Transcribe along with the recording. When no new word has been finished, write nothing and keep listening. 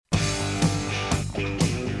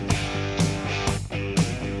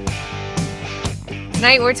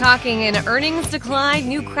Tonight we're talking an earnings decline,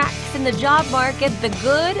 new cracks in the job market, the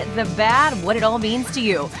good, the bad, what it all means to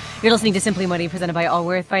you. You're listening to Simply Money presented by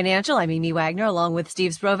Allworth Financial. I'm Amy Wagner along with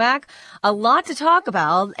Steve Sprovak. A lot to talk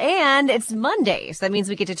about, and it's Monday, so that means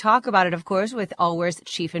we get to talk about it, of course, with Allworth's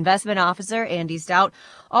Chief Investment Officer, Andy Stout.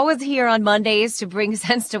 Always here on Mondays to bring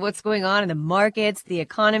sense to what's going on in the markets, the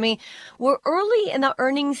economy. We're early in the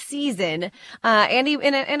earnings season, Andy,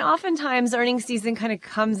 and oftentimes earnings season kind of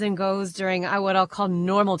comes and goes during what I'll call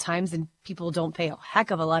normal times, and people don't pay a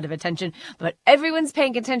heck of a lot of attention, but everyone's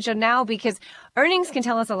paying attention now because earnings can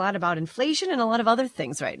tell us a lot about inflation and a lot of other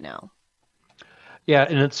things right now. Yeah,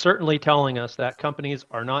 and it's certainly telling us that companies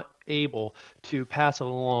are not able to pass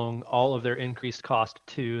along all of their increased cost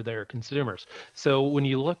to their consumers. So when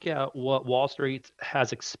you look at what Wall Street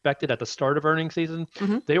has expected at the start of earnings season,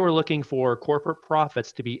 they were looking for corporate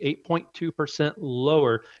profits to be 8.2%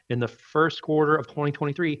 lower in the first quarter of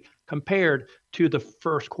 2023 compared to the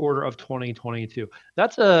first quarter of 2022.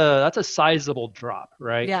 That's a sizable drop,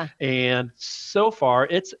 right? Yeah. And so far,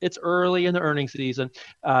 it's early in the earnings season.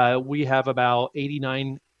 We have about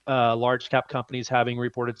 89 large cap companies having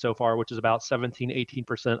reported so far, which is about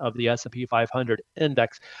 17-18% of the S&P 500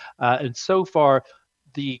 index. And so far,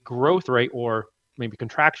 the growth rate, or maybe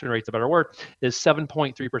contraction rate's a better word, is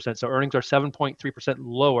 7.3%. So earnings are 7.3%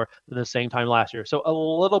 lower than the same time last year. So a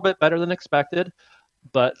little bit better than expected,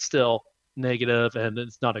 but still negative, and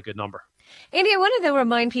it's not a good number. Andy, I wanted to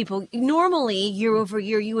remind people, normally year over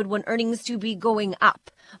year, you would want earnings to be going up,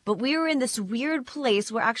 but we're in this weird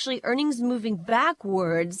place where actually earnings moving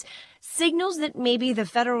backwards signals that maybe the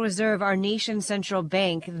Federal Reserve, our nation's central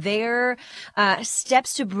bank, their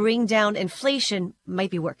steps to bring down inflation might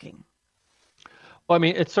be working. Well, I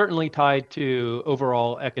mean, it's certainly tied to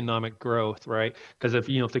overall economic growth, right? Because if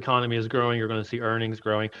the economy is growing, you're going to see earnings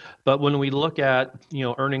growing. But when we look at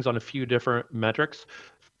earnings on a few different metrics,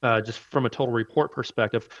 just from a total report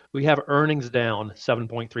perspective, we have earnings down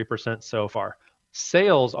 7.3% so far.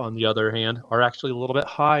 Sales, on the other hand, are actually a little bit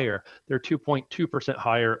higher. They're 2.2%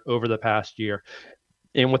 higher over the past year.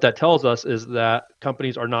 And what that tells us is that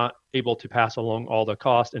companies are not able to pass along all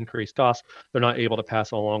the increased costs. They're not able to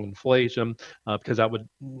pass along inflation because that would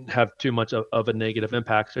have too much of a negative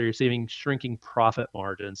impact. So you're seeing shrinking profit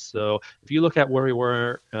margins. So if you look at where we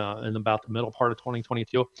were in about the middle part of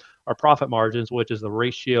 2022, our profit margins, which is the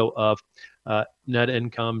ratio of net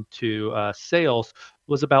income to sales,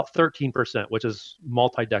 was about 13%, which is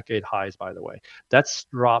multi-decade highs, by the way. That's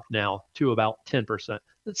dropped now to about 10%.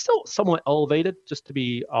 It's still somewhat elevated, just to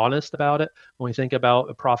be honest about it, when we think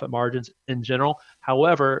about profit margins in general.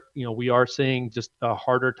 However, we are seeing just a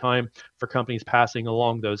harder time for companies passing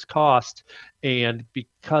along those costs. And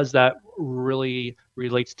because that really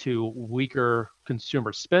relates to weaker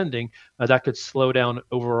consumer spending, that could slow down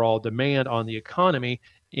overall demand on the economy.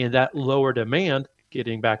 And that lower demand,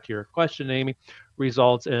 getting back to your question, Amy,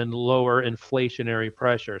 results in lower inflationary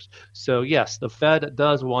pressures. So yes, the Fed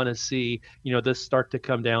does want to see, this start to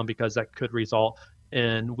come down because that could result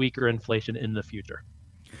in weaker inflation in the future.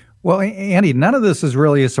 Well, Andy, none of this is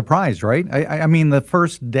really a surprise, right? I mean, the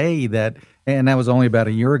first day and that was only about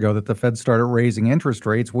a year ago, that the Fed started raising interest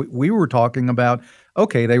rates, we were talking about,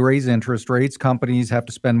 okay, they raise interest rates, companies have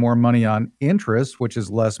to spend more money on interest, which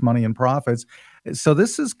is less money in profits. So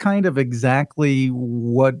this is kind of exactly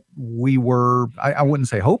what we were, I wouldn't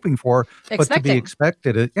say hoping for, but to be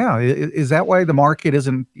expected. Yeah. Is that why the market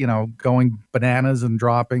isn't, going bananas and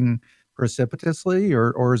dropping precipitously,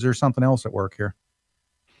 or is there something else at work here?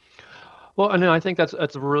 Well, I think that's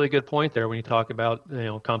a really good point there when you talk about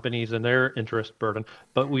companies and their interest burden.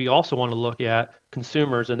 But we also want to look at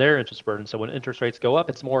consumers and their interest burden. So when interest rates go up,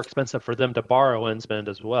 it's more expensive for them to borrow and spend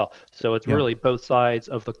as well. So it's really both sides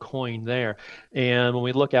of the coin there. And when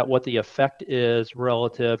we look at what the effect is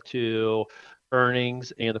relative to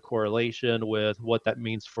earnings and the correlation with what that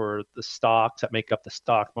means for the stocks that make up the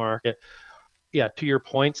stock market, yeah, to your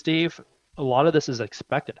point, Steve, a lot of this is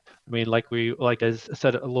expected. I mean, like I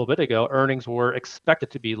said a little bit ago, earnings were expected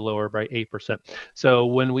to be lower by 8%. So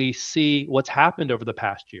when we see what's happened over the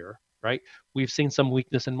past year, right, we've seen some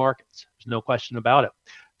weakness in markets. There's no question about it.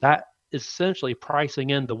 That is essentially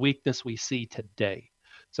pricing in the weakness we see today.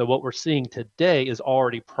 So what we're seeing today is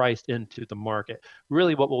already priced into the market.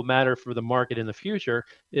 Really, what will matter for the market in the future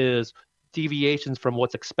is deviations from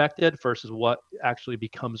what's expected versus what actually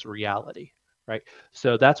becomes reality. Right.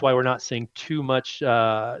 So that's why we're not seeing too much,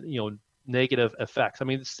 negative effects. I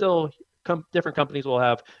mean, still different companies will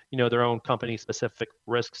have, their own company specific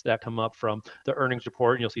risks that come up from the earnings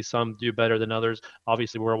report. And you'll see some do better than others.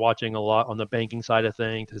 Obviously, we're watching a lot on the banking side of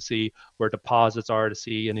things to see where deposits are, to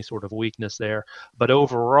see any sort of weakness there. But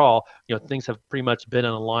overall, things have pretty much been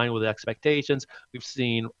in line with expectations. We've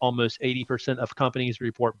seen almost 80% of companies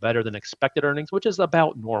report better than expected earnings, which is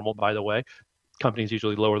about normal, by the way. Companies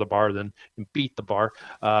usually lower the bar than beat the bar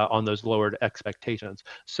on those lowered expectations.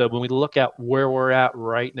 So when we look at where we're at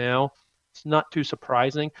right now, it's not too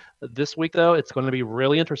surprising. This week, though, it's going to be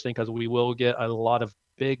really interesting because we will get a lot of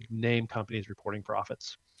big name companies reporting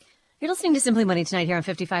profits. You're listening to Simply Money tonight here on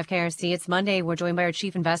 55 KRC. It's Monday. We're joined by our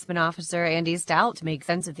Chief Investment Officer, Andy Stout, to make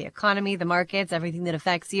sense of the economy, the markets, everything that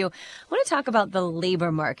affects you. I want to talk about the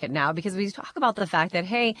labor market now, because we talk about the fact that,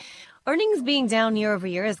 hey, earnings being down year over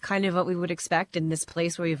year is kind of what we would expect in this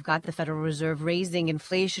place where you've got the Federal Reserve raising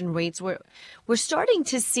inflation rates. We're starting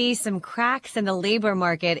to see some cracks in the labor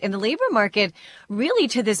market, and the labor market really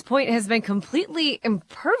to this point has been completely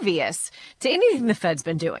impervious to anything the Fed's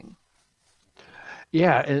been doing.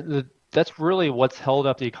 Yeah, and that's really what's held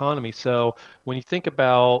up the economy. So when you think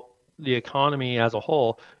about the economy as a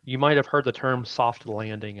whole, you might have heard the term soft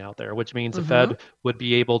landing out there, which means the Fed would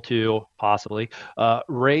be able to possibly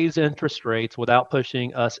raise interest rates without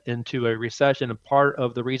pushing us into a recession. And part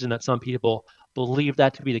of the reason that some people believe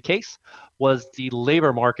that to be the case was the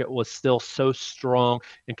labor market was still so strong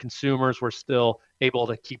and consumers were still able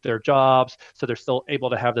to keep their jobs. So they're still able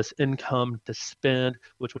to have this income to spend,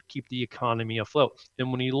 which would keep the economy afloat.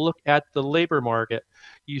 And when you look at the labor market,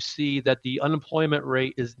 you see that the unemployment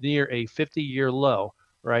rate is near a 50-year low,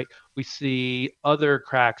 right? We see other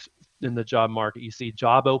cracks in the job market. You see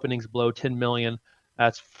job openings below 10 million.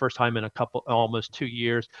 That's first time in almost 2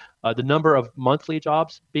 years. The number of monthly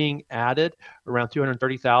jobs being added, around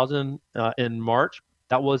 230,000 in March.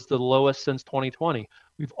 That was the lowest since 2020.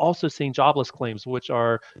 We've also seen jobless claims, which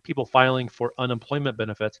are people filing for unemployment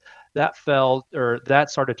benefits. That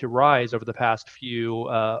started to rise over the past few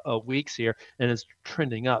weeks here and is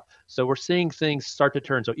trending up. So we're seeing things start to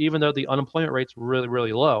turn. So even though the unemployment rate's really,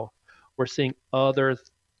 really low, we're seeing other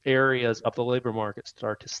areas of the labor market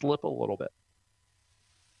start to slip a little bit.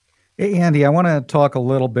 Hey, Andy, I want to talk a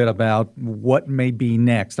little bit about what may be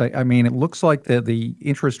next. I mean, it looks like the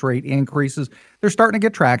interest rate increases, they're starting to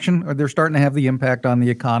get traction, or they're starting to have the impact on the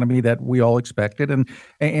economy that we all expected.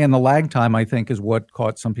 And the lag time, I think, is what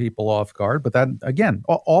caught some people off guard. But that, again,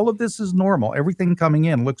 all of this is normal. Everything coming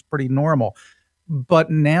in looks pretty normal. But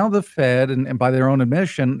now the Fed, and by their own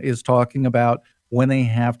admission, is talking about when they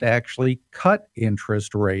have to actually cut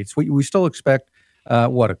interest rates. We still expect a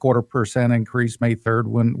 0.25% increase May 3rd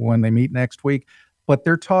when they meet next week. But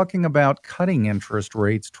they're talking about cutting interest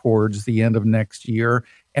rates towards the end of next year.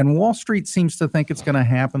 And Wall Street seems to think it's going to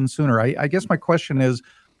happen sooner. I guess my question is,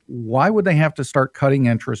 why would they have to start cutting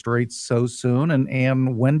interest rates so soon?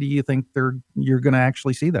 And when do you think you're going to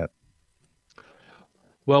actually see that?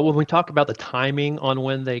 Well, when we talk about the timing on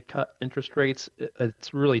when they cut interest rates,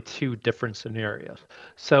 it's really two different scenarios.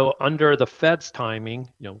 So under the Fed's timing,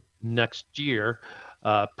 next year,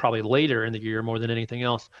 probably later in the year more than anything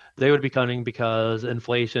else, they would be cutting because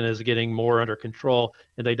inflation is getting more under control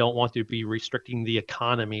and they don't want to be restricting the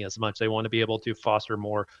economy as much. They want to be able to foster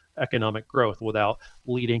more economic growth without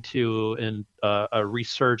leading to a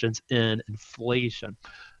resurgence in inflation.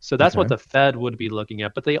 So that's what the Fed would be looking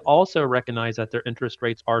at. But they also recognize that their interest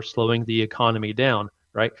rates are slowing the economy down,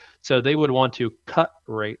 right? So they would want to cut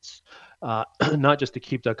rates, not just to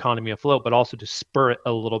keep the economy afloat, but also to spur it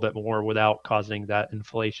a little bit more without causing that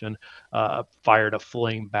inflation fire to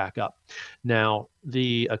flame back up. Now,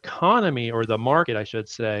 the economy, or the market, I should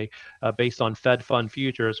say, based on Fed fund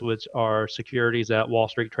futures, which are securities that Wall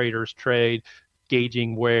Street traders trade,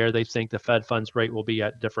 gauging where they think the Fed funds rate will be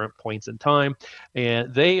at different points in time.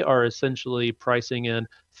 And they are essentially pricing in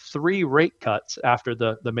 3 rate cuts after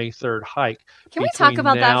the May 3rd hike. Can we talk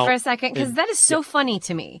about that for a second? Because that is so funny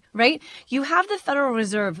to me, right? You have the Federal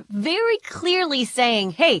Reserve very clearly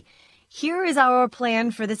saying, hey, here is our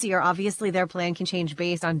plan for this year. Obviously, their plan can change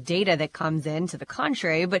based on data that comes in to the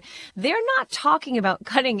contrary, but they're not talking about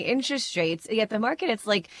cutting interest rates. Yet the market, it's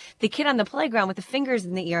like the kid on the playground with the fingers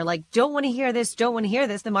in the ear, like, don't want to hear this, don't want to hear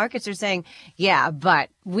this. The markets are saying, yeah, but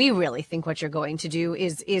we really think what you're going to do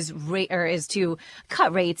is to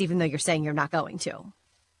cut rates, even though you're saying you're not going to.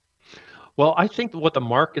 Well, I think what the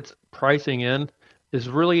market's pricing in is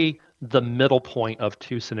really the middle point of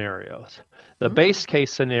 2 scenarios. The base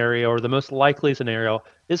case scenario, or the most likely scenario,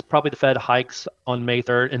 is probably the Fed hikes on May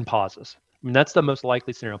 3rd and pauses. I mean, that's the most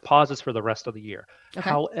likely scenario, pauses for the rest of the year. Okay.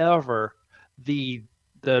 However, the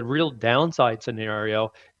real downside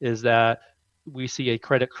scenario is that we see a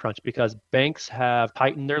credit crunch because banks have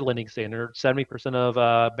tightened their lending standards. 70%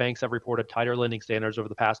 of banks have reported tighter lending standards over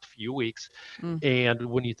the past few weeks. Mm. And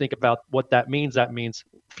when you think about what that means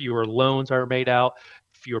fewer loans are made out,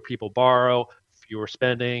 fewer people borrow, fewer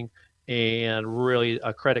spending, and really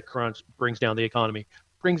a credit crunch brings down the economy,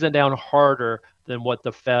 brings it down harder than what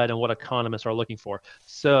the Fed and what economists are looking for.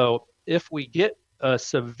 So if we get a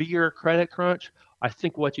severe credit crunch, I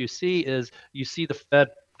think what you see is you see the Fed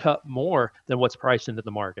cut more than what's priced into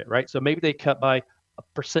the market, right? So maybe they cut by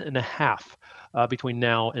 1.5% between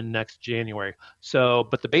now and next January. So,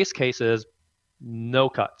 but the base case is no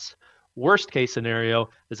cuts. Worst case scenario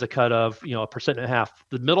is a cut of 1.5%.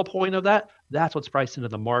 The middle point of that's what's priced into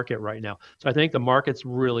the market right now. So I think the market's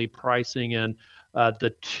really pricing in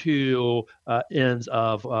the two ends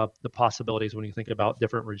of the possibilities when you think about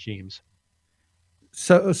different regimes.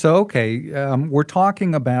 So okay, we're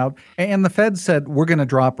talking about, and the Fed said we're going to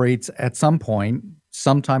drop rates at some point,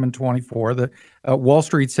 sometime in 24. The Wall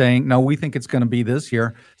Street saying, no, we think it's going to be this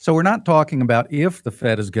year. So we're not talking about if the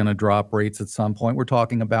Fed is going to drop rates at some point. We're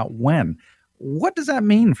talking about when. What does that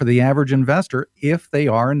mean for the average investor if they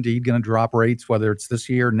are indeed going to drop rates, whether it's this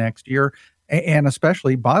year, next year, and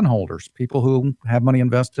especially bondholders, people who have money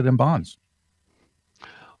invested in bonds?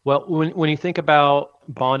 Well, when you think about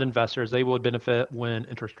bond investors, they would benefit when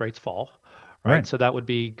interest rates fall, right? So that would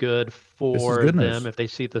be good for good them news. if they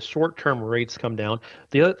see the short-term rates come down.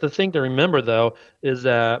 The thing to remember, though, is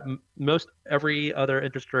that most every other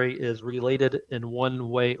interest rate is related in one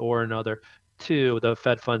way or another to the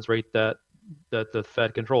Fed funds rate that the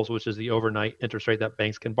Fed controls, which is the overnight interest rate that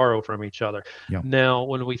banks can borrow from each other. Yeah. Now,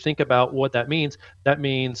 when we think about what that means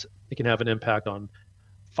it can have an impact on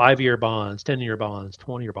 5-year bonds, 10-year bonds,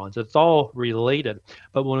 20-year bonds. It's all related.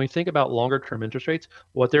 But when we think about longer term interest rates,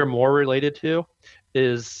 what they're more related to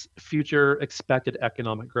is future expected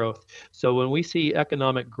economic growth. So when we see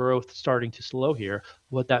economic growth starting to slow here,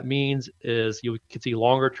 what that means is you could see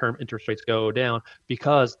longer term interest rates go down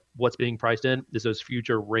because what's being priced in is those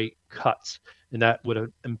future rate cuts. And that would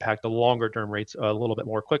impact the longer term rates a little bit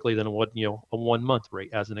more quickly than a 1 month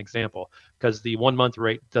rate, as an example, because the 1 month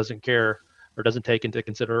rate doesn't care or doesn't take into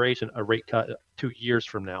consideration a rate cut 2 years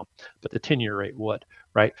from now, but the 10-year rate would,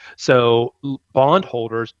 right? So bond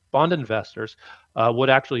investors would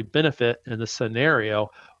actually benefit in the scenario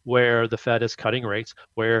where the Fed is cutting rates,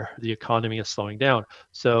 where the economy is slowing down.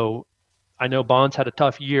 So I know bonds had a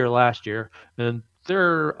tough year last year, and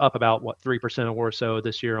they're up about 3% or so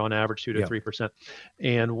this year on average, 2 to 3%.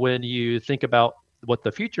 And when you think about what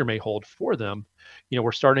the future may hold for them,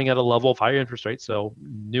 we're starting at a level of higher interest rates, so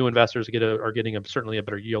new investors are getting certainly a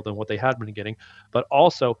better yield than what they had been getting. But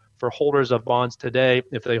also for holders of bonds today,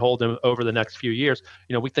 if they hold them over the next few years,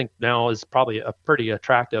 we think now is probably a pretty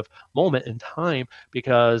attractive moment in time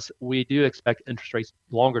because we do expect interest rates,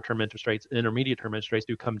 longer term interest rates, intermediate term interest rates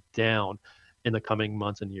to come down in the coming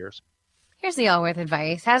months and years. Here's the Allworth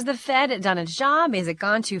advice. Has the Fed done its job? Is it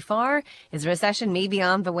gone too far? Is a recession maybe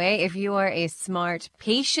on the way? If you are a smart,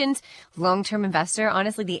 patient, long-term investor,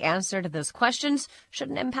 honestly, the answer to those questions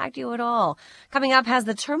shouldn't impact you at all. Coming up, has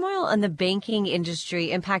the turmoil in the banking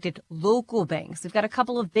industry impacted local banks? We've got a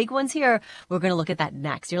couple of big ones here. We're going to look at that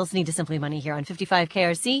next. You're listening to Simply Money here on 55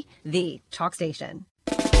 KRC, the talk station.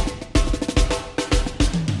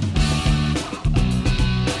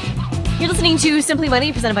 You're listening to Simply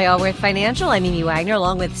Money, presented by Allworth Financial. I'm Mimi Wagner,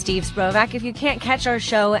 along with Steve Sprovak. If you can't catch our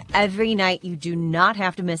show every night, you do not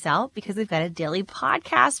have to miss out because we've got a daily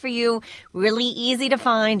podcast for you. Really easy to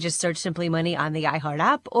find. Just search Simply Money on the iHeart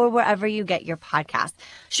app or wherever you get your podcast.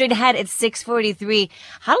 Straight ahead at 6:43,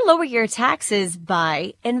 how to lower your taxes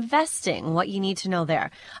by investing. What you need to know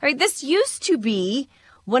there. All right, this used to be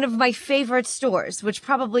one of my favorite stores, which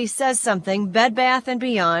probably says something. Bed Bath &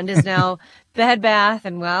 Beyond is now Bed Bath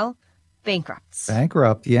 &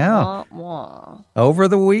 Bankrupt, yeah. Wah, wah. Over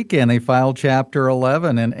the weekend, they filed Chapter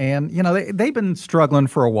 11, and they've been struggling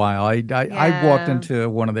for a while. I walked into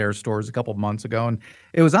one of their stores a couple of months ago, and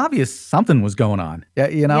it was obvious something was going on.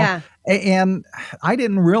 Yeah. And I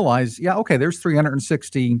didn't realize. There's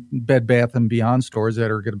 360 Bed Bath & Beyond stores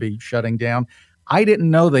that are going to be shutting down. I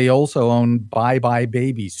didn't know they also own Bye Bye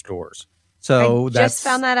Baby stores. So I just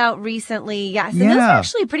found that out recently. Yes. And those are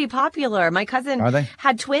actually pretty popular. My cousin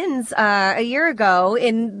had twins a year ago,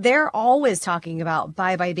 and they're always talking about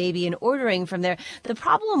Bye Bye Baby and ordering from there. The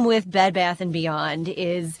problem with Bed Bath & Beyond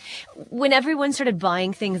is when everyone started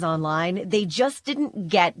buying things online, they just didn't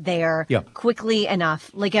get there quickly enough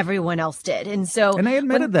like everyone else did. And they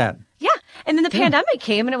admitted that. Yeah. And then the pandemic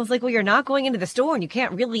came and it was like, well, you're not going into the store and you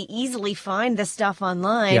can't really easily find this stuff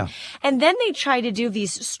online. Yeah. And then they tried to do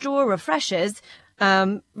these store refreshes.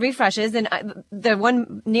 refreshes, and the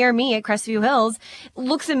one near me at Crestview Hills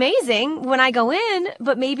looks amazing when I go in,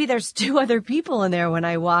 but maybe there's two other people in there when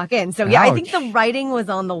I walk in. So yeah, I think the writing was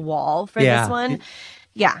on the wall for this one.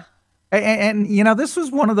 Yeah. And, this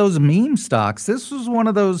was one of those meme stocks. This was one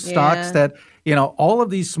of those stocks that, all of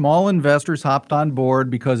these small investors hopped on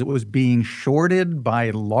board because it was being shorted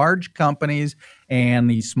by large companies.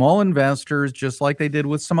 And these small investors, just like they did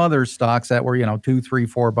with some other stocks that were, $2, $3,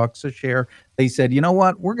 $4 a share, they said, you know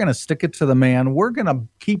what, we're going to stick it to the man. We're going to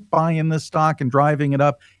keep buying this stock and driving it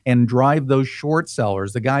up and drive those short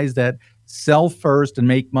sellers, the guys that sell first and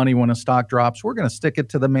make money when a stock drops. We're going to stick it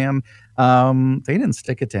to the man. They didn't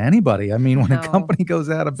stick it to anybody. I mean, when a company goes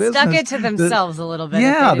out of business, stuck it to themselves a little bit.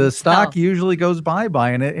 Yeah, the stock usually goes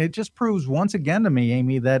bye-bye. And it just proves once again to me,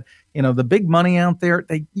 Amy, that, the big money out there,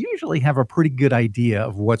 they usually have a pretty good idea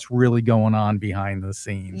of what's really going on behind the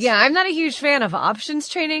scenes. Yeah, I'm not a huge fan of options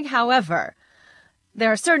trading. However, there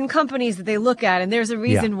are certain companies that they look at, and there's a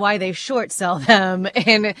reason why they short sell them.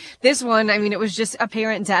 And this one, I mean, it was just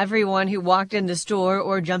apparent to everyone who walked in the store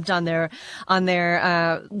or jumped on their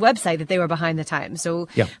website that they were behind the times. So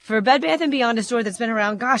for Bed Bath & Beyond, a store that's been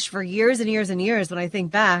around, for years and years and years, when I think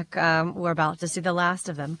back, we're about to see the last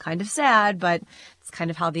of them. Kind of sad, but it's kind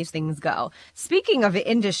of how these things go. Speaking of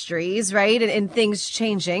industries, right, and things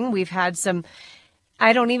changing, we've had some,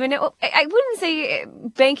 I don't even know. I wouldn't say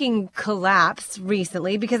banking collapse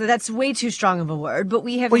recently because that's way too strong of a word, but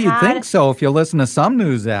we have you'd think so if you listen to some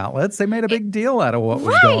news outlets. They made a big deal out of what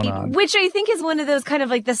was going on. Which I think is one of those kind of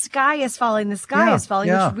like the sky is falling,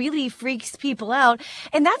 which really freaks people out.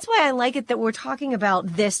 And that's why I like it that we're talking about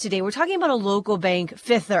this today. We're talking about a local bank,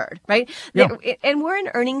 Fifth Third, right? Yeah. And we're in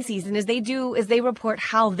earnings season as they report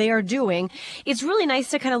how they're doing. It's really nice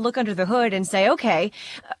to kind of look under the hood and say, okay,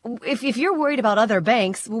 if you're worried about other banks,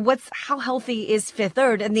 how healthy is Fifth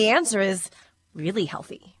Third? And the answer is really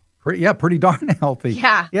healthy. Pretty darn healthy.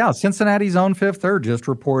 Yeah. Cincinnati's own Fifth Third just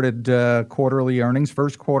reported quarterly earnings,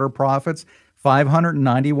 first quarter profits,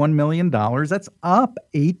 $591 million. That's up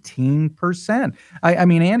 18%. I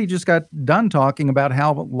mean, Andy just got done talking about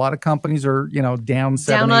how a lot of companies are, down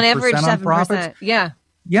 7% on average, 7%. On profits.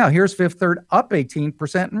 Yeah, here's Fifth Third up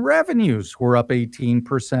 18%, and revenues were up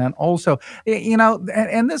 18% also.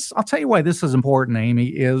 And this, I'll tell you why this is important, Amy,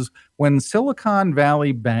 is when Silicon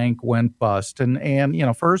Valley Bank went bust and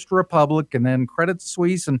First Republic and then Credit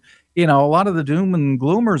Suisse and, a lot of the doom and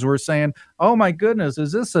gloomers were saying, oh my goodness,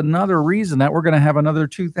 is this another reason that we're going to have another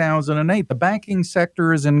 2008? The banking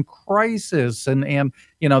sector is in crisis and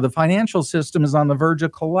the financial system is on the verge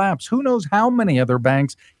of collapse. Who knows how many other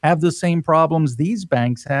banks have the same problems these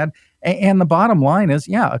banks had? And the bottom line is,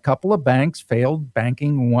 a couple of banks failed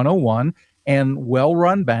banking 101 and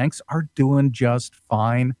well-run banks are doing just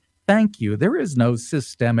fine. Thank you. There is no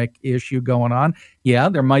systemic issue going on. Yeah,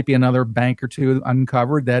 there might be another bank or two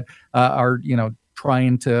uncovered that are,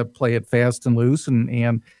 trying to play it fast and loose and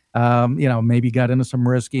maybe got into some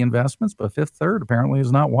risky investments, but Fifth Third apparently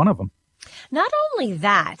is not one of them. Not only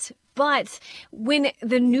that, but when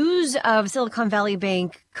the news of Silicon Valley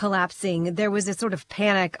Bank collapsing, there was a sort of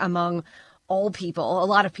panic among all people, a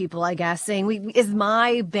lot of people, I guess, saying, is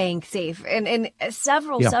my bank safe? And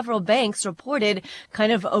several banks reported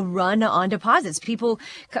kind of a run on deposits, people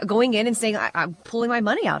going in and saying, I'm pulling my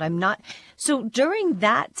money out. I'm not. So during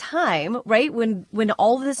that time, right, when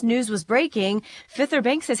all this news was breaking, Fifth Third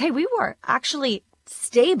Bank says, hey, we were actually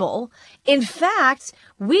stable. In fact,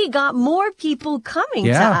 we got more people coming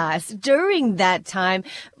to us during that time.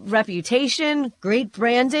 Reputation, great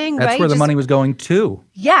branding. That's right? where the money was going to.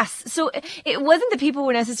 Yes. So it wasn't that people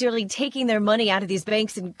were necessarily taking their money out of these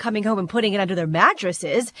banks and coming home and putting it under their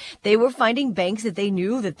mattresses. They were finding banks that they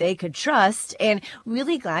knew that they could trust, and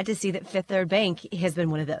really glad to see that Fifth Third Bank has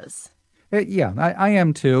been one of those. Yeah, I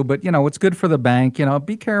am too. But, it's good for the bank.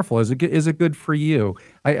 Be careful. Is it good for you?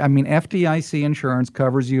 I mean, FDIC insurance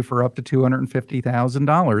covers you for up to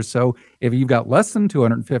 $250,000. So if you've got less than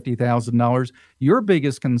 $250,000, your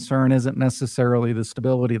biggest concern isn't necessarily the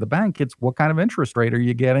stability of the bank. It's what kind of interest rate are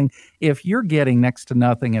you getting? If you're getting next to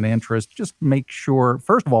nothing in interest, just make sure,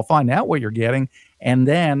 first of all, find out what you're getting, and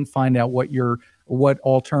then find out what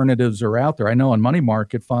alternatives are out there. I know in money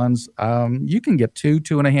market funds, you can get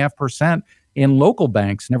 2.5% in local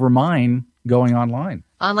banks, never mind going online.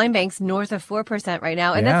 Online banks north of 4% right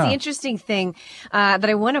now. And that's the Yeah. interesting thing that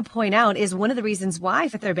I want to point out is one of the reasons why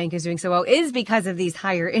Fifth Third Bank is doing so well is because of these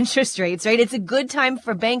higher interest rates, right? It's a good time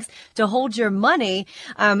for banks to hold your money.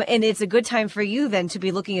 And it's a good time for you then to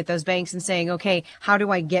be looking at those banks and saying, okay, how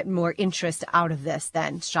do I get more interest out of this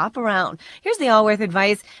then? Shop around. Here's the Allworth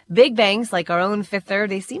advice. Big banks like our own Fifth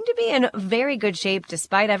Third, they seem to be in very good shape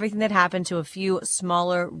despite everything that happened to a few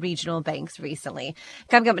smaller regional banks recently.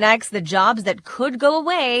 Coming up next, the jobs that could go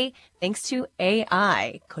away thanks to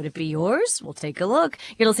AI. Could it be yours? We'll take a look.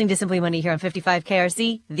 You're listening to Simply Money here on 55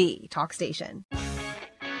 KRC, the talk station.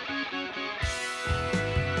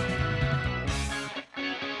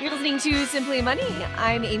 You're listening to Simply Money.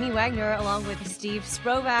 I'm Amy Wagner along with Steve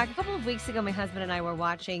Sprovak. A couple of weeks ago, my husband and I were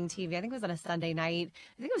watching TV. I think it was on a Sunday night.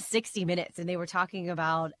 I think it was 60 Minutes, and they were talking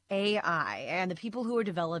about AI and the people who are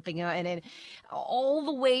developing it and all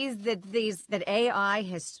the ways that AI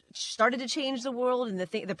has started to change the world and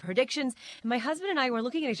the predictions. And my husband and I were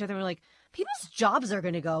looking at each other and we're like, people's jobs are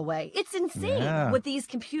going to go away. It's insane what these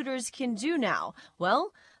computers can do now.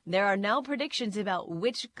 Well, there are now predictions about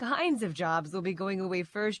which kinds of jobs will be going away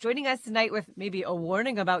first. Joining us tonight with maybe a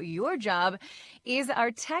warning about your job is our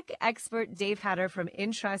tech expert, Dave Hatter from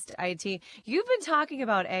Intrust IT. You've been talking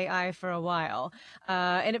about AI for a while.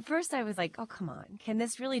 And at first I was like, oh, come on. Can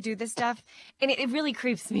this really do this stuff? And it really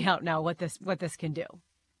creeps me out now what this can do.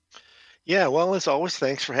 Yeah, well, as always,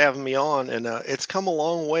 thanks for having me on. And it's come a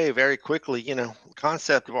long way very quickly. The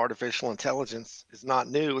concept of artificial intelligence is not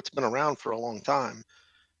new. It's been around for a long time,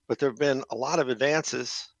 but there have been a lot of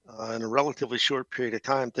advances in a relatively short period of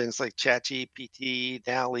time. Things like ChatGPT,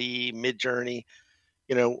 DALL-E, Midjourney.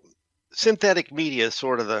 You know, synthetic media is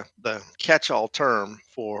sort of the catch-all term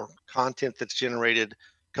for content that's generated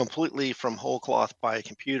completely from whole cloth by a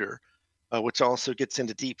computer, which also gets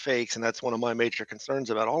into deep fakes, and that's one of my major concerns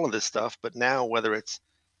about all of this stuff. But now, whether it's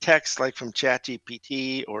text like from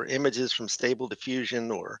ChatGPT or images from Stable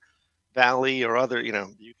Diffusion or Valley or other, you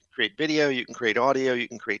can create video, you can create audio, you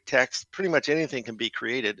can create text. Pretty much anything can be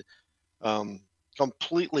created um,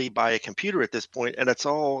 completely by a computer at this point, and it's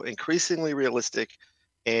all increasingly realistic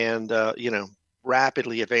and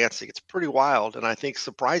rapidly advancing. It's pretty wild, and I think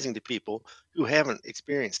surprising to people who haven't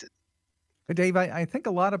experienced it. Hey, Dave, I think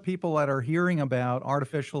a lot of people that are hearing about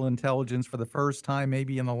artificial intelligence for the first time,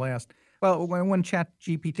 maybe in the last, well, when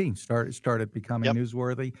ChatGPT started becoming Yep.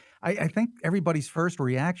 newsworthy, I think everybody's first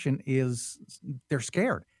reaction is they're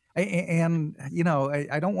scared. And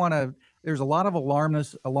I don't want to. There's a lot of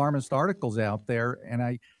alarmist articles out there, and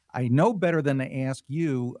I know better than to ask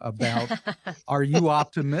you about. Are you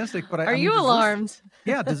optimistic? But Are I mean, you alarmed?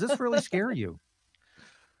 does this really scare you?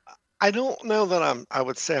 I don't know that I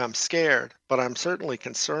would say I'm scared, but I'm certainly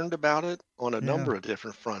concerned about it on a Yeah. number of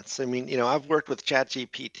different fronts. I mean, I've worked with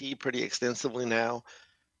ChatGPT pretty extensively now,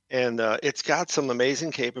 and it's got some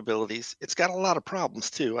amazing capabilities. It's got a lot of problems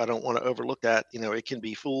too. I don't want to overlook that. It can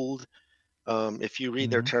be fooled. If you read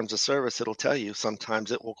their Hmm. terms of service, it'll tell you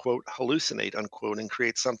sometimes it will quote hallucinate unquote and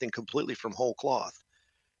create something completely from whole cloth.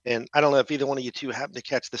 And I don't know if either one of you two happen to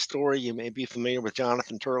catch the story. You may be familiar with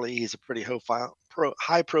Jonathan Turley. He's a pretty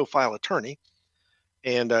high profile attorney.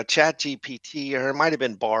 And ChatGPT, or it might have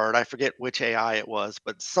been Bard, I forget which AI it was,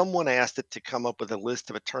 but someone asked it to come up with a list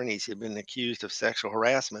of attorneys who had been accused of sexual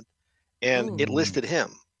harassment. And it Ooh. Mm. listed him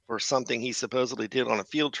for something he supposedly did on a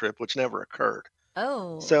field trip, which never occurred.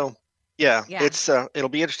 Oh, So, yeah, yeah. it'll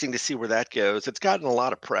be interesting to see where that goes. It's gotten a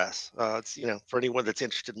lot of press. It's for anyone that's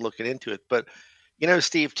interested in looking into it. But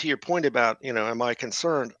Steve, to your point about am I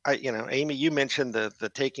concerned? Amy, you mentioned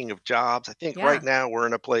the taking of jobs. I think right Yeah. now we're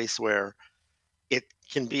in a place where it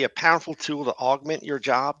can be a powerful tool to augment your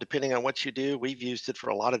job depending on what you do. We've used it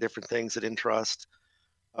for a lot of different things at Intrust.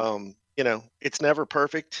 It's never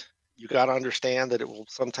perfect. You got to understand that it will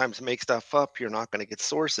sometimes make stuff up. You're not going to get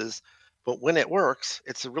sources. But when it works,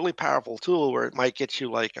 it's a really powerful tool where it might get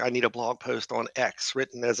you like, I need a blog post on X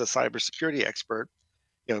written as a cybersecurity expert.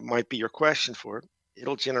 It might be your question for it.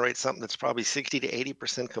 It'll generate something that's probably 60 to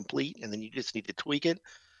 80% complete, and then you just need to tweak it.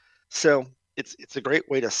 So it's a great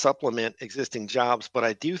way to supplement existing jobs. But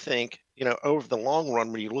I do think, over the long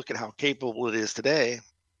run, when you look at how capable it is today,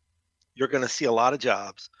 you're going to see a lot of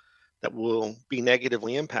jobs that will be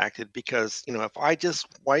negatively impacted because, if I just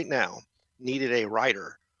right now needed a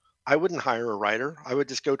writer, I wouldn't hire a writer. I would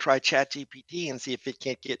just go try ChatGPT and see if it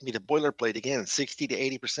can't get me the boilerplate again, 60 to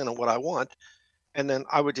 80% of what I want. And then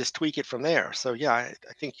I would just tweak it from there. So, yeah, I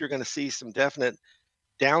think you're going to see some definite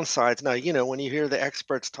downsides. Now, when you hear the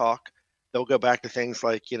experts talk, they'll go back to things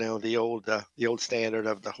like, the old standard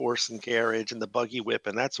of the horse and carriage and the buggy whip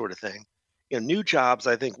and that sort of thing. New jobs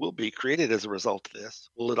I think will be created as a result of this.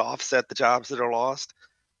 Will it offset the jobs that are lost?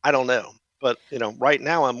 I don't know. But right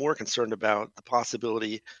now I'm more concerned about the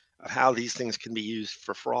possibility of how these things can be used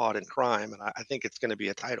for fraud and crime, and I think it's going to be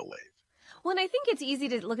a tidal wave. Well, and I think it's easy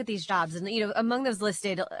to look at these jobs and, among those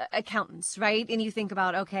listed, accountants, right? And you think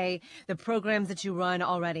about, okay, the programs that you run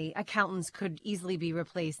already, accountants could easily be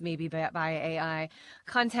replaced maybe by AI.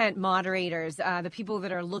 Content moderators, the people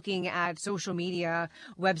that are looking at social media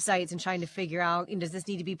websites and trying to figure out, does this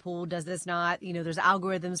need to be pulled? Does this not? There's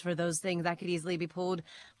algorithms for those things that could easily be pulled.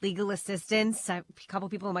 Legal assistants, a couple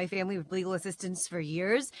people in my family with legal assistants for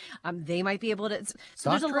years. They might be able to. So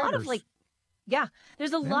there's a lot of yeah,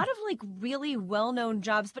 there's a lot of really well-known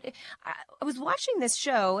jobs, but I was watching this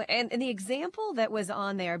show and the example that was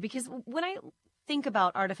on there, because when I think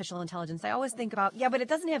about artificial intelligence, I always think about, but it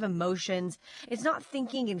doesn't have emotions. It's not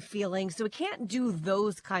thinking and feeling, so it can't do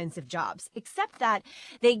those kinds of jobs, except that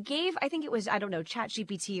they gave, I think it was, I don't know,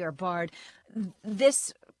 ChatGPT or Bard,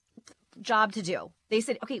 this job to do. They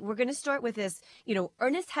said, okay, we're going to start with this,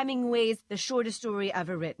 Ernest Hemingway's The Shortest Story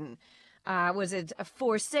Ever Written. Was it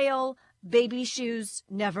For Sale? Baby shoes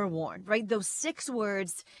never worn, right? Those 6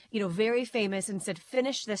 words, very famous, and said,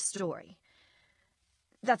 finish this story.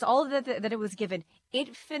 That's all that it was given.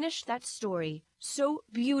 It finished that story so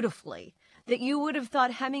beautifully that you would have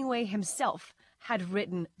thought Hemingway himself had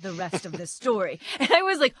written the rest of the story. And I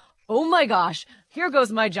was like, oh my gosh, here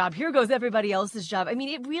goes my job. Here goes everybody else's job. I mean,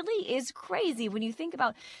 it really is crazy when you think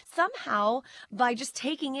about somehow by just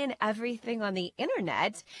taking in everything on the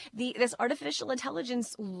internet, this artificial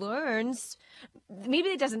intelligence learns, maybe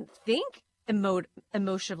it doesn't think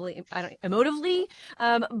emotively,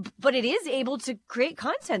 but it is able to create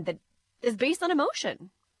content that is based on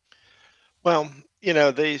emotion. Well,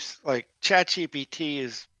 these like ChatGPT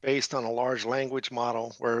is based on a large language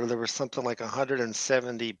model where there was something like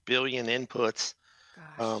 170 billion inputs.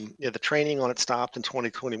 The training on it stopped in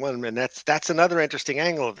 2021, and that's another interesting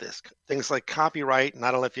angle of this. Things like copyright, and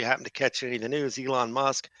I don't know if you happen to catch any of the news. Elon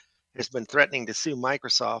Musk has been threatening to sue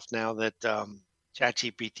Microsoft now that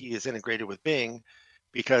ChatGPT is integrated with Bing,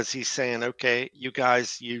 because he's saying, okay, you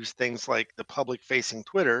guys use things like the public-facing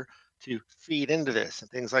Twitter to feed into this, and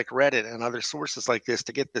things like Reddit and other sources like this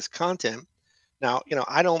to get this content. Now,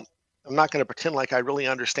 I'm not going to pretend like I really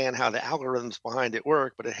understand how the algorithms behind it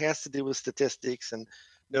work, but it has to do with statistics and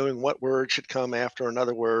knowing what word should come after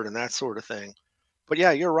another word and that sort of thing. But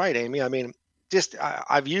yeah, you're right, Amy. I mean,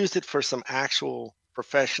 I've used it for some actual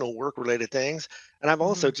professional work related things. And I've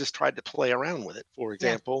also just tried to play around with it. For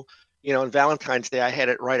example, on Valentine's Day, I had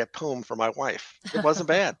it write a poem for my wife. It wasn't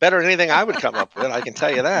bad. Better than anything I would come up with, I can tell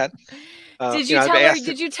you that. Did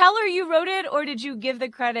you tell her you wrote it, or did you give the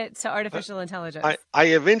credit to artificial intelligence? I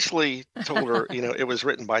eventually told her, it was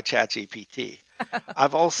written by ChatGPT.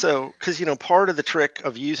 I've also, because, part of the trick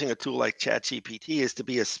of using a tool like ChatGPT is to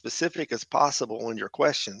be as specific as possible on your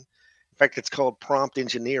question. In fact, it's called prompt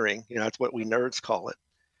engineering. That's what we nerds call it.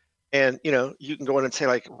 And, you can go in and say,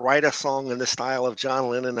 like, write a song in the style of John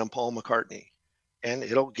Lennon and Paul McCartney, and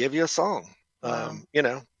it'll give you a song. Wow.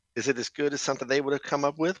 Is it as good as something they would have come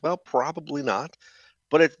up with? Well, probably not.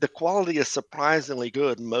 But the quality is surprisingly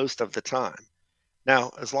good most of the time.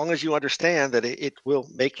 Now, as long as you understand that it will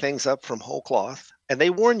make things up from whole cloth, and they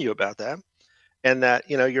warn you about that, and that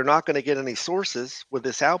you're not going to get any sources with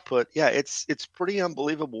this output. Yeah, it's pretty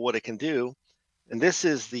unbelievable what it can do. And this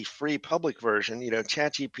is the free public version.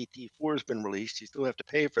 ChatGPT 4 has been released. You still have to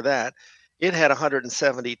pay for that. It had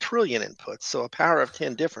 170 trillion inputs, so a power of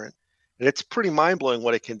 10 different. And it's pretty mind-blowing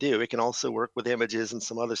what it can do. It can also work with images and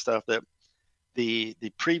some other stuff that the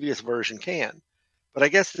previous version can. But I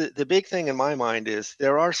guess the big thing in my mind is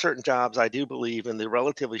there are certain jobs I do believe in the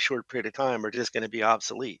relatively short period of time are just going to be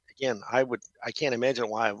obsolete. Again, I can't imagine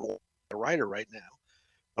why I'm a writer right now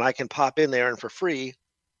when I can pop in there and for free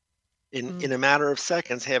in a matter of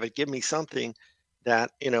seconds have it give me something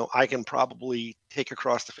that I can probably take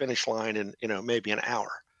across the finish line in maybe an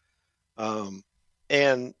hour.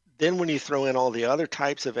 And then when you throw in all the other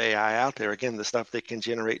types of AI out there, again, the stuff that can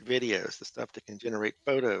generate videos, the stuff that can generate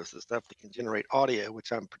photos, the stuff that can generate audio,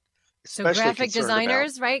 which I'm especially so graphic concerned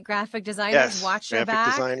designers, about. right? Graphic designers, Yes, watch your graphic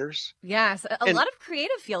back. designers. Yes, a And lot of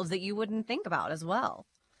creative fields that you wouldn't think about as well.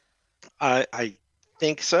 I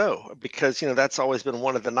think so, because that's always been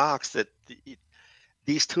one of the knocks that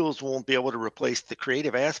these tools won't be able to replace the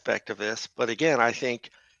creative aspect of this. But again, I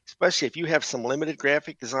think especially if you have some limited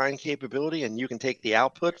graphic design capability and you can take the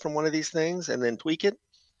output from one of these things and then tweak it,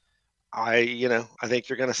 I think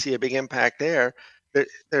you're going to see a big impact there.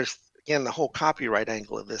 There's again, the whole copyright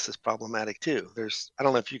angle of this is problematic too. I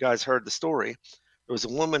don't know if you guys heard the story. There was a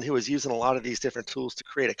woman who was using a lot of these different tools to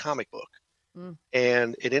create a comic book. Mm.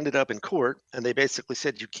 And it ended up in court, and they basically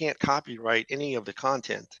said you can't copyright any of the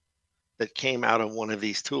content that came out of one of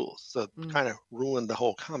these tools. So it kind of ruined the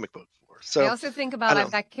whole comic book for us. I So also think I about I've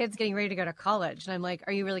don't. got kids getting ready to go to college, and I'm like,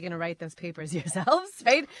 are you really going to write those papers yourselves?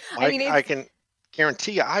 Right? I mean, I can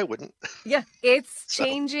guarantee you I wouldn't. yeah, it's So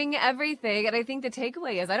changing everything. And I think the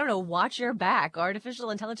takeaway is, I don't know, watch your back.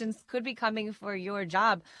 Artificial intelligence could be coming for your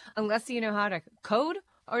job unless you know how to code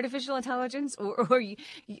artificial intelligence or you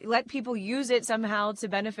let people use it somehow to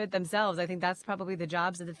benefit themselves. I think that's probably the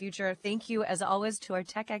jobs of the future. Thank you, as always, to our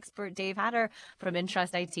tech expert, Dave Hatter from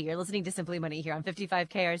Intrust IT. You're listening to Simply Money here on 55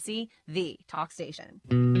 KRC, the talk station.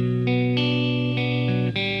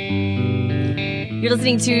 You're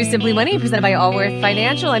listening to Simply Money, presented by Allworth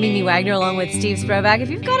Financial. I'm Amy Wagner, along with Steve Sprovak.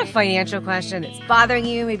 If you've got a financial question that's bothering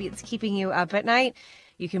you, maybe it's keeping you up at night,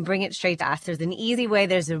 you can bring it straight to us. There's an easy way.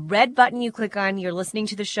 There's a red button you click on. You're listening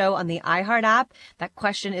to the show on the iHeart app. That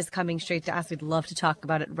question is coming straight to us. We'd love to talk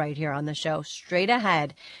about it right here on the show, straight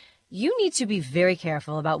ahead. You need to be very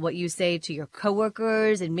careful about what you say to your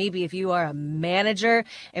coworkers, and maybe if you are a manager,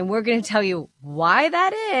 and we're going to tell you why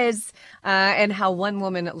that is, and how one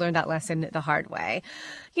woman learned that lesson the hard way.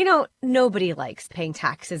 You know, nobody likes paying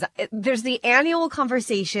taxes. There's the annual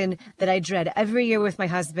conversation that I dread every year with my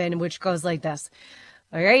husband, which goes like this.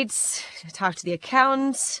 All right, talk to the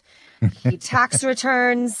accountant. Tax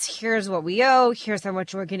returns. Here's what we owe. Here's how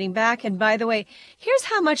much we're getting back. And by the way, here's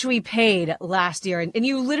how much we paid last year. And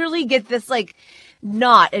you literally get this like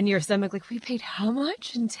knot in your stomach, like, we paid how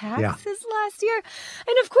much in taxes last year?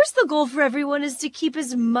 And of course, the goal for everyone is to keep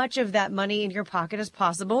as much of that money in your pocket as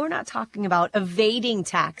possible. We're not talking about evading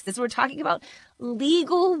taxes. We're talking about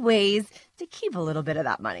legal ways to keep a little bit of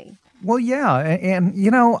that money. Well, yeah. And,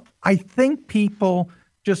 you know, I think people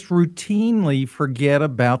just routinely forget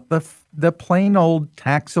about the plain old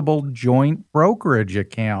taxable joint brokerage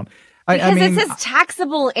account. Because it says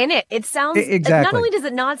taxable in it. It sounds, exactly. Not only does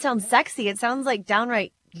it not sound sexy, it sounds like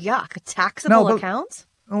downright yuck. Taxable account?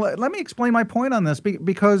 Let me explain my point on this,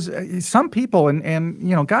 because some people, and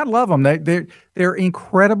you know, God love them, they're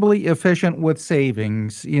incredibly efficient with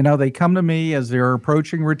savings. You know, they come to me as they're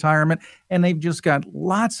approaching retirement, and they've just got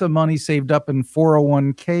lots of money saved up in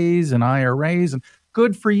 401ks and IRAs, and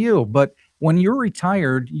good for you. But when you're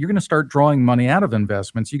retired, you're going to start drawing money out of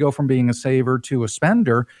investments. You go from being a saver to a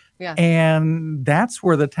spender. Yeah. And that's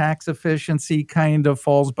where the tax efficiency kind of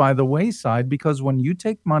falls by the wayside, because when you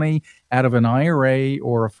take money out of an IRA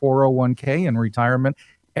or a 401k in retirement,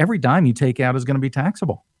 every dime you take out is going to be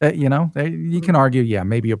taxable. You know, you can argue, yeah,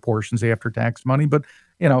 maybe a portion's after tax money, but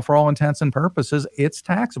you know, for all intents and purposes, it's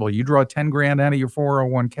taxable. You draw 10 grand out of your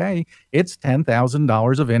 401k, it's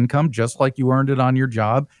 $10,000 of income, just like you earned it on your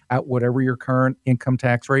job at whatever your current income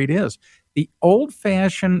tax rate is. The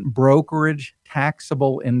old-fashioned brokerage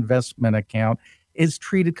taxable investment account is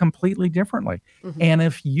treated completely differently. Mm-hmm. And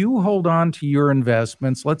if you hold on to your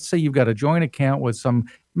investments, let's say you've got a joint account with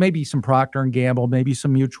maybe some Procter & Gamble, maybe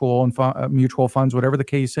some mutual funds, whatever the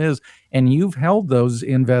case is, and you've held those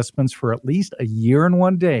investments for at least a year and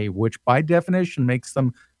 1 day, which by definition makes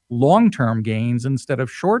them long-term gains instead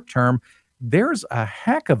of short-term, there's a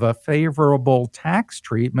heck of a favorable tax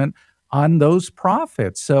treatment on those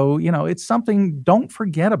profits. So, you know, it's something, don't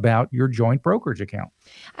forget about your joint brokerage account.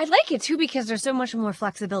 I like it too, because there's so much more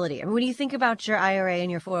flexibility. I mean, when you think about your IRA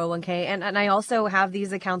and your 401k, and I also have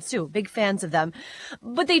these accounts too, big fans of them,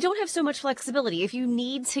 but they don't have so much flexibility. If you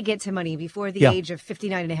need to get to money before the age of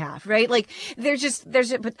 59 and a half, right? Like there's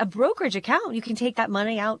a brokerage account. You can take that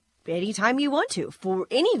money out anytime you want to, for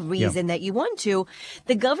any reason that you want to.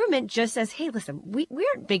 The government just says, hey, listen, we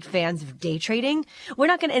aren't big fans of day trading. We're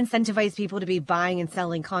not going to incentivize people to be buying and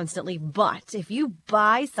selling constantly. But if you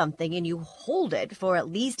buy something and you hold it for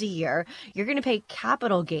at least a year, you're going to pay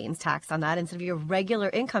capital gains tax on that instead of your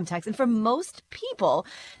regular income tax. And for most people,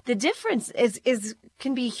 the difference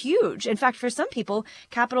can be huge. In fact, for some people,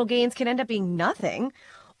 capital gains can end up being nothing.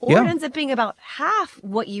 Or it ends up being about half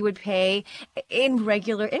what you would pay in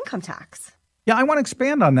regular income tax. Yeah, I want to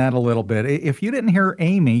expand on that a little bit. If you didn't hear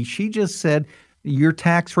Amy, she just said your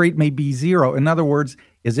tax rate may be zero. In other words,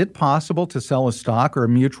 is it possible to sell a stock or a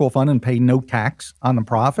mutual fund and pay no tax on the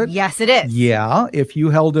profit? Yes, it is. Yeah, if you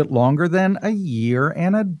held it longer than a year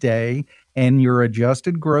and a day and your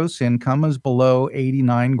adjusted gross income is below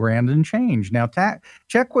 89 grand and change. Now,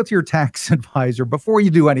 check with your tax advisor before you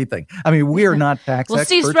do anything. I mean, we are not tax experts.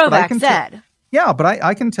 Steve Sprovak said. But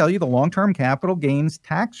I can tell you the long-term capital gains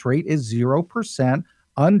tax rate is 0%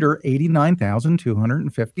 under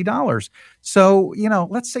 $89,250. So,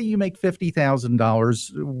 let's say you make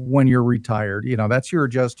 $50,000 when you're retired. That's your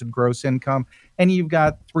adjusted gross income, and you've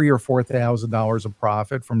got $3,000 or $4,000 of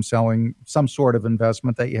profit from selling some sort of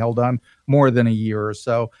investment that you held on more than a year or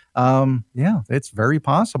so. It's very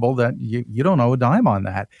possible that you don't owe a dime on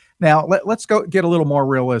that. Now, let's go get a little more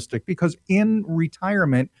realistic, because in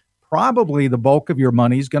retirement, probably the bulk of your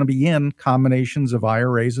money is going to be in combinations of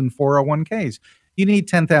IRAs and 401ks. You need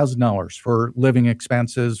 $10,000 for living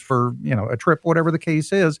expenses, for, a trip, whatever the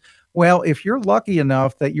case is. Well, if you're lucky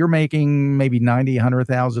enough that you're making maybe $90,000,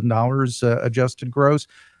 $100,000 adjusted gross,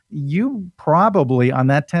 you probably, on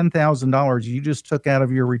that $10,000 you just took out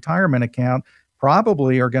of your retirement account,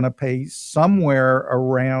 probably are going to pay somewhere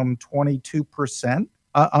around 22%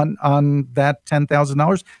 on that $10,000,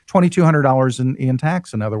 $2,200 in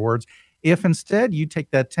tax, in other words. If instead you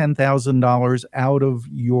take that $10,000 out of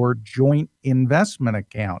your joint investment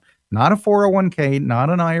account, not a 401k,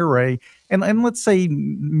 not an IRA, and let's say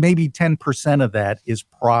maybe 10% of that is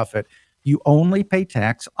profit, you only pay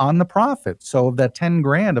tax on the profit. So of that 10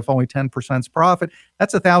 grand, if only 10% is profit,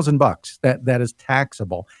 that's $1,000 that is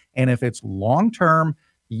taxable. And if it's long-term,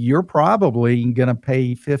 you're probably going to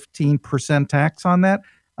pay 15% tax on that.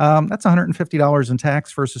 That's $150 in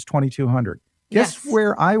tax versus $2,200. Guess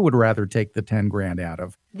where I would rather take the 10 grand out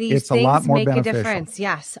of? These it's a lot more beneficial. Make a difference.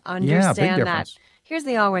 Yes, understand big that. difference. Here's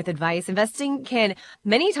the Allworth advice. Investing can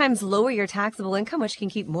many times lower your taxable income, which can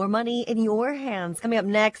keep more money in your hands. Coming up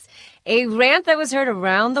next, a rant that was heard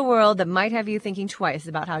around the world that might have you thinking twice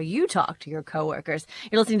about how you talk to your coworkers.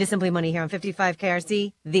 You're listening to Simply Money here on 55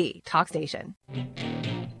 KRC, the talk station.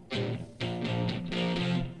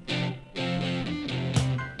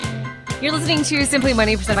 You're listening to Simply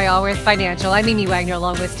Money, presented by Allworth Financial. I'm Mimi Wagner,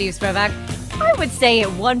 along with Steve Sprovak. I would say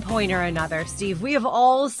at one point or another, Steve, we have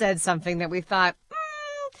all said something that we thought,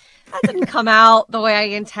 that didn't come out the way I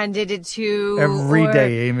intended it to. Every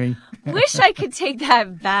day, Amy. Wish I could take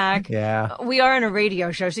that back. Yeah. We are in a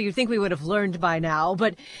radio show, so you'd think we would have learned by now.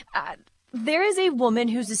 But there is a woman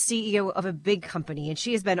who's the CEO of a big company, and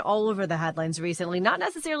she has been all over the headlines recently, not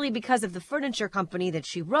necessarily because of the furniture company that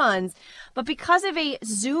she runs, but because of a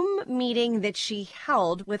Zoom meeting that she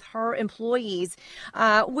held with her employees,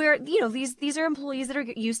 where, these are employees that are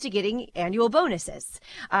used to getting annual bonuses.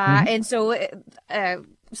 And so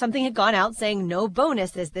something had gone out saying no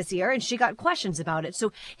bonuses this year, and she got questions about it.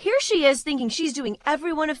 So here she is thinking she's doing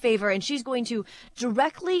everyone a favor, and she's going to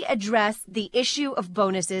directly address the issue of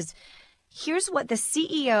bonuses. Here's what the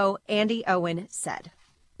CEO, Andy Owen, said.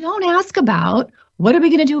 Don't ask about what are we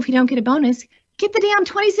going to do if we don't get a bonus. Get the damn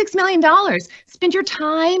 $26 million. Spend your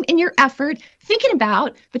time and your effort thinking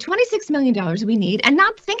about the $26 million we need and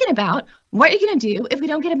not thinking about what you're going to do if we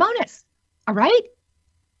don't get a bonus. All right?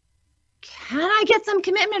 Can I get some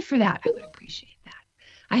commitment for that? I would appreciate that.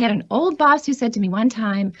 I had an old boss who said to me one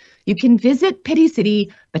time, you can visit Pity City,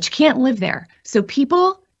 but you can't live there. So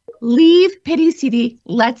people, leave Pity City.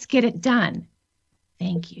 Let's get it done.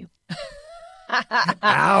 Thank you.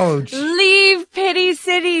 Ouch. Leave Pity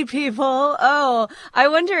City, people. Oh, I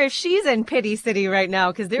wonder if she's in Pity City right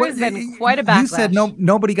now, because there has been quite a backlash. You said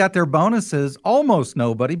nobody got their bonuses, almost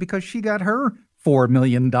nobody, because she got her $4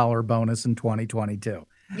 million bonus in 2022.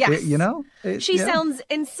 Yes. She sounds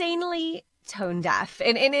insanely tone deaf.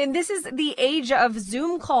 And this is the age of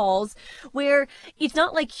Zoom calls where it's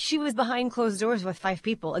not like she was behind closed doors with 5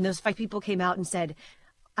 people and those 5 people came out and said,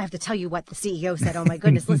 I have to tell you what the CEO said. Oh my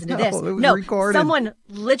goodness, listen to this. It was recorded. Someone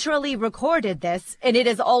literally recorded this, and it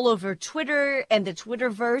is all over Twitter and the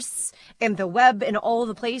Twitterverse and the web and all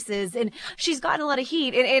the places. And she's gotten a lot of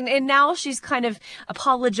heat. And now she's kind of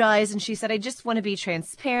apologized, and she said, I just want to be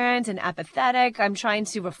transparent and apathetic. I'm trying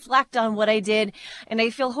to reflect on what I did, and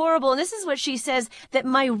I feel horrible. And this is what she says, that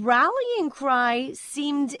my rallying cry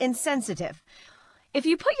seemed insensitive. If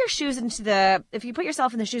you put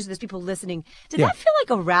yourself in the shoes of those people listening, did that feel like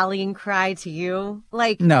a rallying cry to you?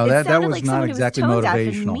 Like, no, that was like not exactly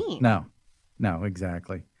motivational. Mean. No,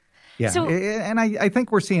 exactly. Yeah. So, and I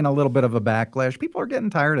think we're seeing a little bit of a backlash. People are getting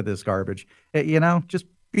tired of this garbage. Just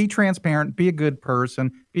be transparent, be a good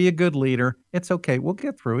person, be a good leader. It's okay. We'll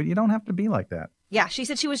get through it. You don't have to be like that. Yeah, she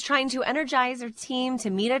said she was trying to energize her team to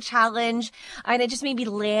meet a challenge, and it just maybe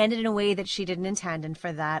landed in a way that she didn't intend, and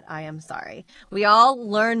for that, I am sorry. We all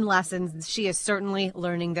learn lessons. She is certainly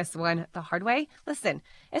learning this one the hard way. Listen,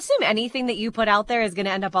 assume anything that you put out there is going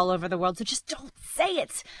to end up all over the world, so just don't say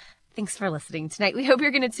it. Thanks for listening tonight. We hope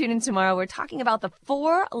you're going to tune in tomorrow. We're talking about the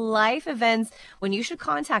 4 life events when you should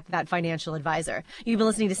contact that financial advisor. You've been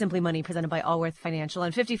listening to Simply Money, presented by Allworth Financial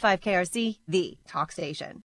on 55 KRC, the talk station.